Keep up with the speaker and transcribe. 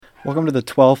Welcome to the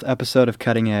 12th episode of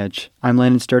Cutting Edge. I'm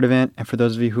Landon Sturdivant, and for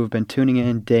those of you who have been tuning in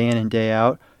and day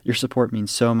out, your support means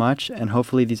so much, and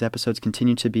hopefully these episodes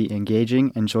continue to be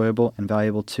engaging, enjoyable, and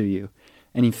valuable to you.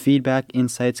 Any feedback,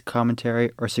 insights,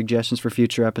 commentary, or suggestions for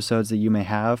future episodes that you may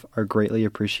have are greatly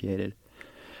appreciated.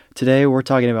 Today we're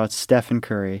talking about Stephen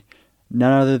Curry,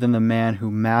 none other than the man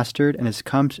who mastered and has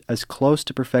come as close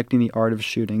to perfecting the art of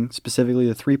shooting, specifically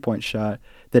the three-point shot,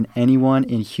 than anyone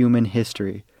in human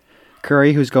history.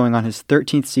 Curry, who's going on his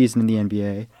 13th season in the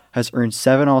NBA, has earned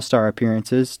 7 All-Star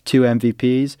appearances, 2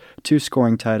 MVPs, 2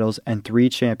 scoring titles, and 3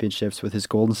 championships with his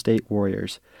Golden State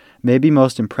Warriors. Maybe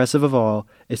most impressive of all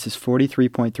is his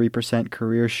 43.3%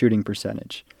 career shooting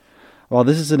percentage. While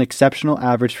this is an exceptional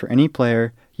average for any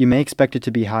player, you may expect it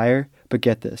to be higher, but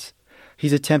get this.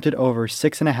 He's attempted over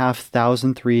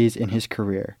 6,500 threes in his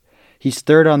career. He's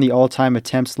third on the all-time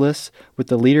attempts list, with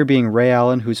the leader being Ray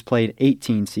Allen, who did play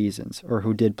 18 seasons,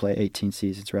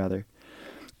 rather.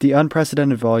 The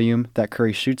unprecedented volume that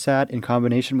Curry shoots at, in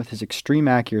combination with his extreme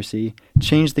accuracy,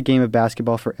 changed the game of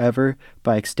basketball forever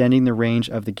by extending the range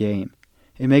of the game.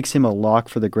 It makes him a lock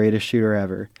for the greatest shooter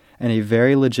ever, and a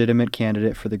very legitimate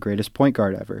candidate for the greatest point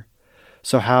guard ever.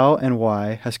 So how and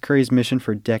why has Curry's mission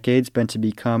for decades been to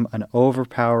become an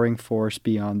overpowering force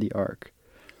beyond the arc?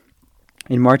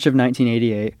 In March of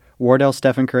 1988, Wardell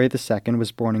Stephen Curry II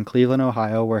was born in Cleveland,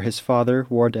 Ohio, where his father,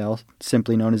 Wardell,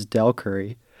 simply known as Del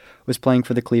Curry, was playing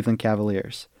for the Cleveland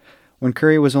Cavaliers. When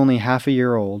Curry was only half a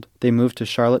year old, they moved to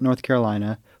Charlotte, North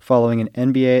Carolina, following an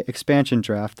NBA expansion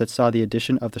draft that saw the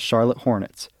addition of the Charlotte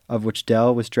Hornets, of which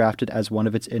Del was drafted as one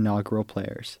of its inaugural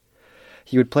players.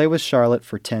 He would play with Charlotte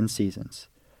for 10 seasons.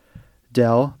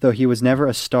 Del, though he was never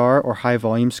a star or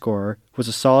high-volume scorer, was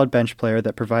a solid bench player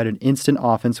that provided instant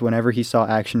offense whenever he saw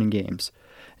action in games,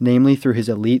 namely through his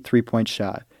elite three-point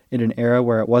shot, in an era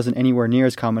where it wasn't anywhere near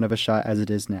as common of a shot as it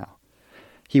is now.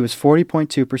 He was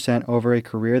 40.2% over a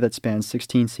career that spanned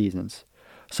 16 seasons.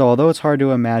 So although it's hard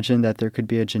to imagine that there could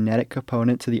be a genetic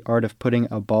component to the art of putting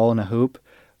a ball in a hoop,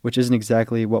 which isn't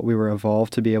exactly what we were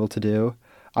evolved to be able to do,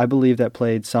 I believe that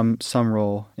played some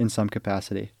role in some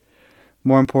capacity.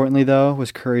 More importantly, though,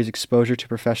 was Curry's exposure to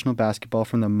professional basketball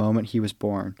from the moment he was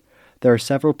born. There are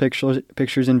several pictures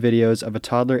and videos of a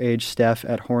toddler-age Steph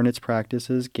at Hornets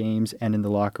practices, games, and in the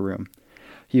locker room.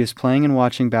 He was playing and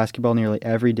watching basketball nearly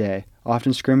every day,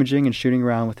 often scrimmaging and shooting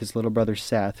around with his little brother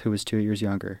Seth, who was 2 years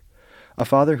younger. A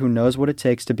father who knows what it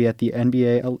takes to be at the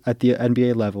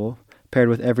NBA level, paired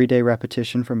with everyday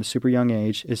repetition from a super young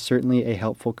age, is certainly a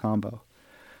helpful combo.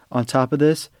 On top of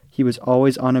this, he was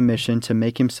always on a mission to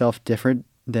make himself different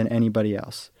than anybody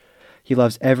else. He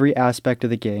loves every aspect of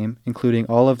the game, including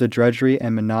all of the drudgery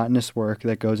and monotonous work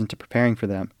that goes into preparing for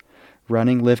them.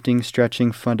 Running, lifting,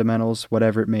 stretching, fundamentals,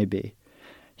 whatever it may be.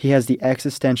 He has the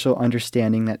existential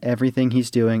understanding that everything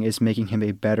he's doing is making him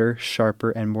a better,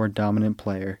 sharper, and more dominant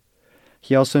player.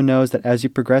 He also knows that as you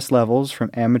progress levels from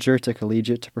amateur to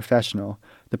collegiate to professional,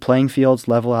 the playing fields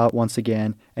level out once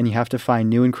again, and you have to find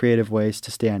new and creative ways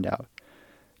to stand out.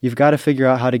 You've got to figure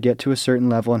out how to get to a certain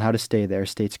level and how to stay there,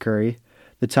 states Curry.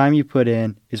 The time you put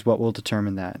in is what will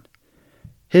determine that.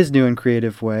 His new and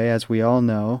creative way, as we all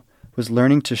know, was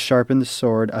learning to sharpen the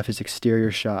sword of his exterior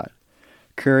shot.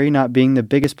 Curry, not being the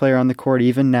biggest player on the court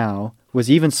even now, was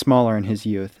even smaller in his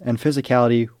youth, and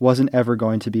physicality wasn't ever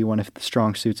going to be one of the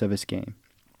strong suits of his game.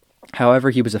 However,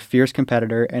 he was a fierce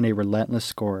competitor and a relentless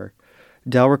scorer.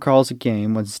 Del recalls a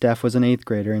game when Steph was an 8th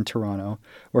grader in Toronto,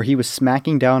 where he was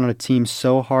smacking down on a team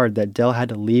so hard that Del had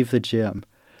to leave the gym.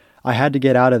 I had to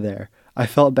get out of there. I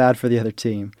felt bad for the other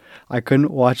team. I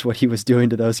couldn't watch what he was doing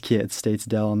to those kids, states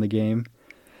Del on the game.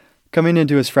 Coming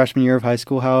into his freshman year of high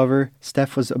school, however,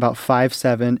 Steph was about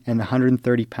 5'7" and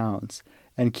 130 pounds,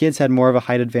 and kids had more of a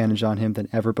height advantage on him than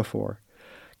ever before.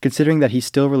 Considering that he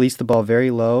still released the ball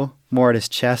very low, more at his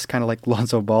chest, kind of like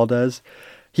Lonzo Ball does,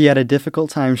 he had a difficult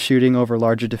time shooting over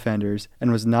larger defenders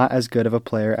and was not as good of a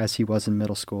player as he was in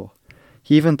middle school.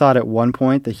 He even thought at one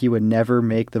point that he would never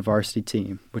make the varsity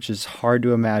team, which is hard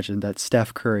to imagine that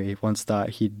Steph Curry once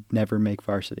thought he'd never make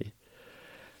varsity.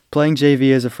 Playing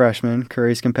JV as a freshman,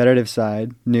 Curry's competitive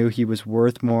side knew he was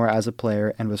worth more as a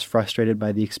player and was frustrated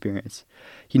by the experience.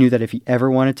 He knew that if he ever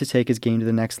wanted to take his game to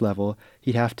the next level,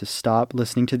 he'd have to stop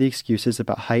listening to the excuses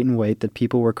about height and weight that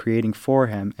people were creating for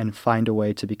him and find a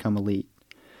way to become elite.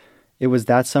 It was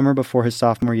that summer before his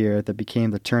sophomore year that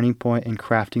became the turning point in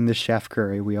crafting the Chef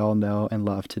Curry we all know and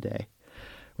love today.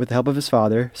 With the help of his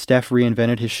father, Steph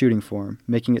reinvented his shooting form,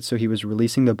 making it so he was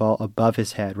releasing the ball above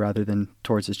his head rather than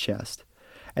towards his chest.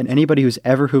 And anybody who's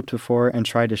ever hooped before and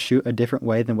tried to shoot a different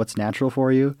way than what's natural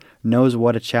for you knows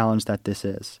what a challenge that this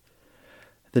is.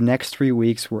 The next 3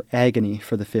 weeks were agony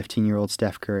for the 15-year-old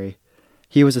Steph Curry.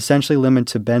 He was essentially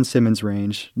limited to Ben Simmons'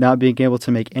 range, not being able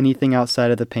to make anything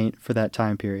outside of the paint for that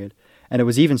time period. And it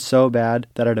was even so bad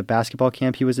that at a basketball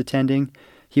camp he was attending,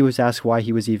 he was asked why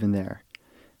he was even there.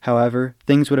 However,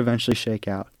 things would eventually shake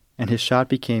out, and his shot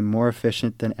became more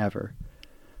efficient than ever.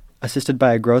 Assisted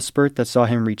by a growth spurt that saw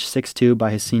him reach 6'2"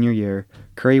 by his senior year,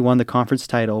 Curry won the conference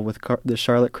title with the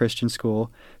Charlotte Christian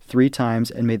School 3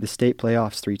 times and made the state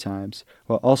playoffs 3 times,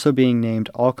 while also being named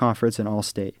All-Conference and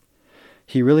All-State.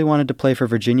 He really wanted to play for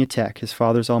Virginia Tech, his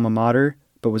father's alma mater,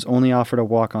 but was only offered a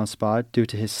walk-on spot due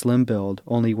to his slim build,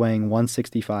 only weighing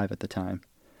 165 at the time.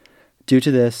 Due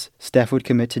to this, Steph would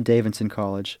commit to Davidson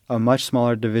College, a much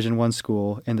smaller Division I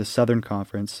school in the Southern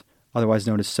Conference, otherwise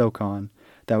known as SoCon,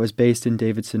 that was based in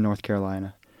Davidson, North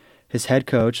Carolina. His head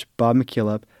coach, Bob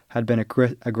McKillop, had been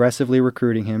aggressively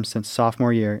recruiting him since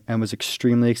sophomore year and was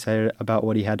extremely excited about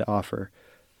what he had to offer.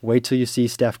 "Wait till you see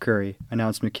Steph Curry,"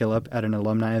 announced McKillop at an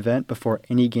alumni event before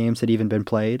any games had even been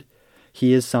played.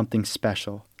 "He is something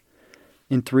special."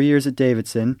 In 3 years at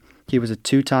Davidson, he was a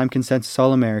 2-time consensus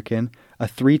All-American, a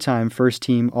 3-time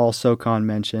first-team All-SoCon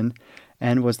mention,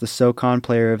 and was the SoCon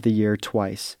Player of the Year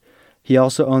twice. He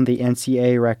also owned the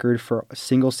NCAA record for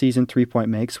single-season three-point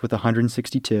makes with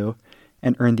 162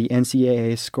 and earned the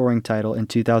NCAA scoring title in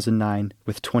 2009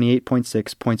 with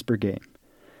 28.6 points per game.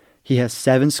 He has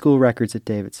 7 school records at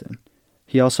Davidson.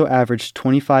 He also averaged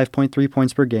 25.3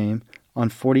 points per game on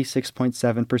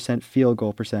 46.7% field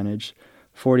goal percentage,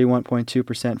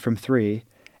 41.2% from 3,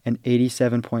 and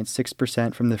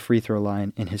 87.6% from the free throw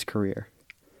line in his career.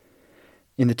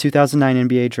 In the 2009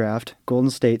 NBA draft,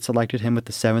 Golden State selected him with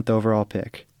the 7th overall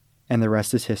pick, and the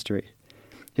rest is history.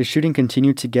 His shooting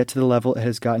continued to get to the level it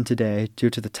has gotten today due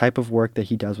to the type of work that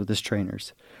he does with his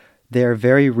trainers. They are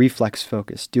very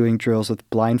reflex-focused, doing drills with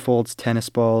blindfolds, tennis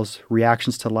balls,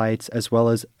 reactions to lights, as well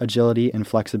as agility and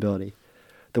flexibility.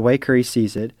 The way Curry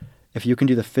sees it, if you can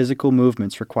do the physical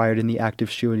movements required in the act of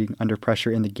shooting under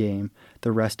pressure in the game,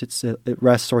 the rest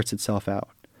sorts itself out.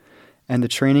 And the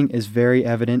training is very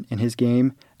evident in his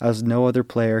game, as no other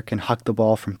player can huck the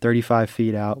ball from 35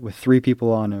 feet out with 3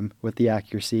 people on him with the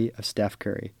accuracy of Steph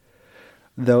Curry.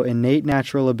 Though innate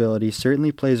natural ability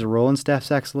certainly plays a role in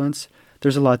Steph's excellence,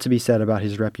 there's a lot to be said about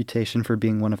his reputation for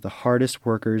being one of the hardest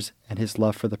workers and his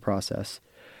love for the process.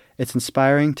 It's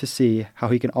inspiring to see how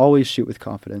he can always shoot with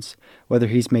confidence, whether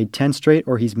he's made 10 straight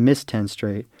or he's missed 10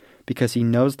 straight, because he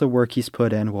knows the work he's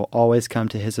put in will always come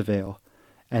to his avail,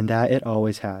 and that it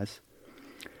always has.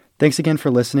 Thanks again for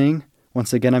listening.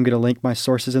 Once again, I'm going to link my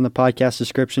sources in the podcast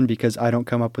description because I don't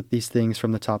come up with these things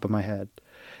from the top of my head.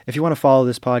 If you want to follow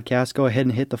this podcast, go ahead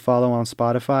and hit the follow on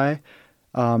Spotify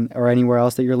or anywhere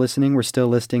else that you're listening. We're still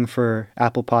listing for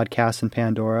Apple Podcasts and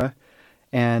Pandora.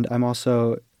 And I'm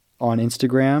also on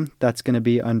Instagram. That's going to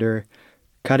be under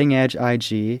Cutting Edge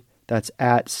IG. That's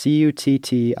at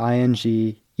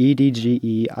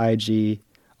CUTTINGEDGEIG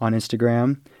on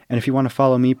Instagram. And if you want to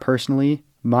follow me personally,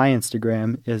 my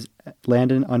Instagram is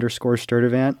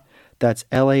Landon_Sturdivant. That's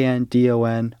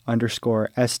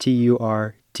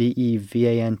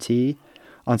LANDON_STURDEVANT.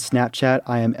 On Snapchat,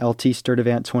 I am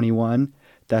LTSturdivant21.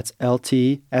 That's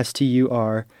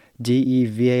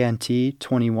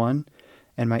LTSTURDEVANT21.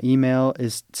 And my email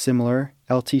is similar,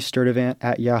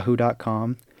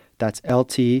 ltsturdivant@yahoo.com. That's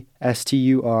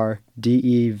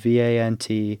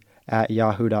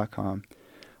ltsturdevant@yahoo.com.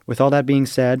 With all that being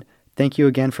said, thank you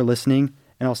again for listening,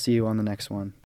 and I'll see you on the next one.